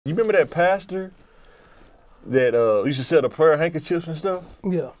You remember that pastor that used to sell the prayer handkerchiefs and stuff?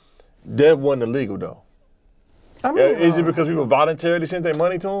 Yeah. That wasn't illegal though. I mean, is it because people voluntarily sent their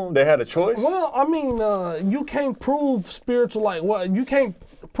money to them? They had a choice? Well, I mean, you can't prove spiritual, like, what, you can't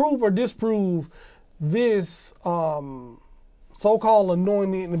prove or disprove this so-called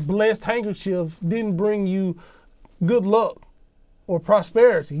anointed and blessed handkerchief didn't bring you good luck or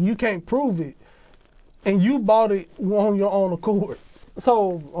prosperity. You can't prove it. And you bought it on your own accord.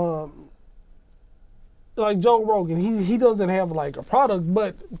 So, like Joe Rogan, he doesn't have like a product,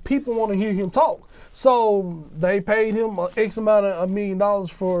 but people want to hear him talk. So they paid him X amount of $1 million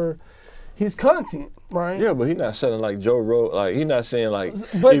for his content, right? Yeah, but he's not selling like Joe Rogan. Like he's not saying like,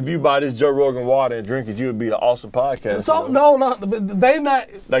 if you buy this Joe Rogan water and drink it, you would be an awesome podcast. So no, they not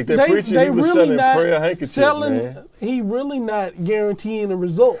like they preaching. He was really selling prayer handkerchiefs, man. He really not guaranteeing a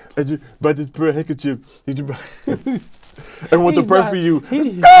result. But this prayer handkerchief, did you buy? And what the prayer for you?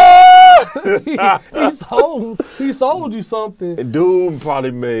 He sold you something. And dude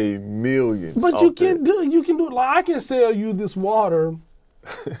probably made millions. But you can do it. Like I can sell you this water.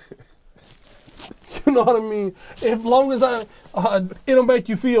 You know what I mean? As long as it'll make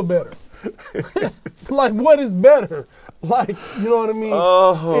you feel better. Like what is better? Like, you know what I mean?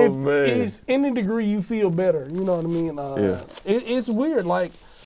 Oh man! It's any degree you feel better. You know what I mean? Yeah. It's weird. Like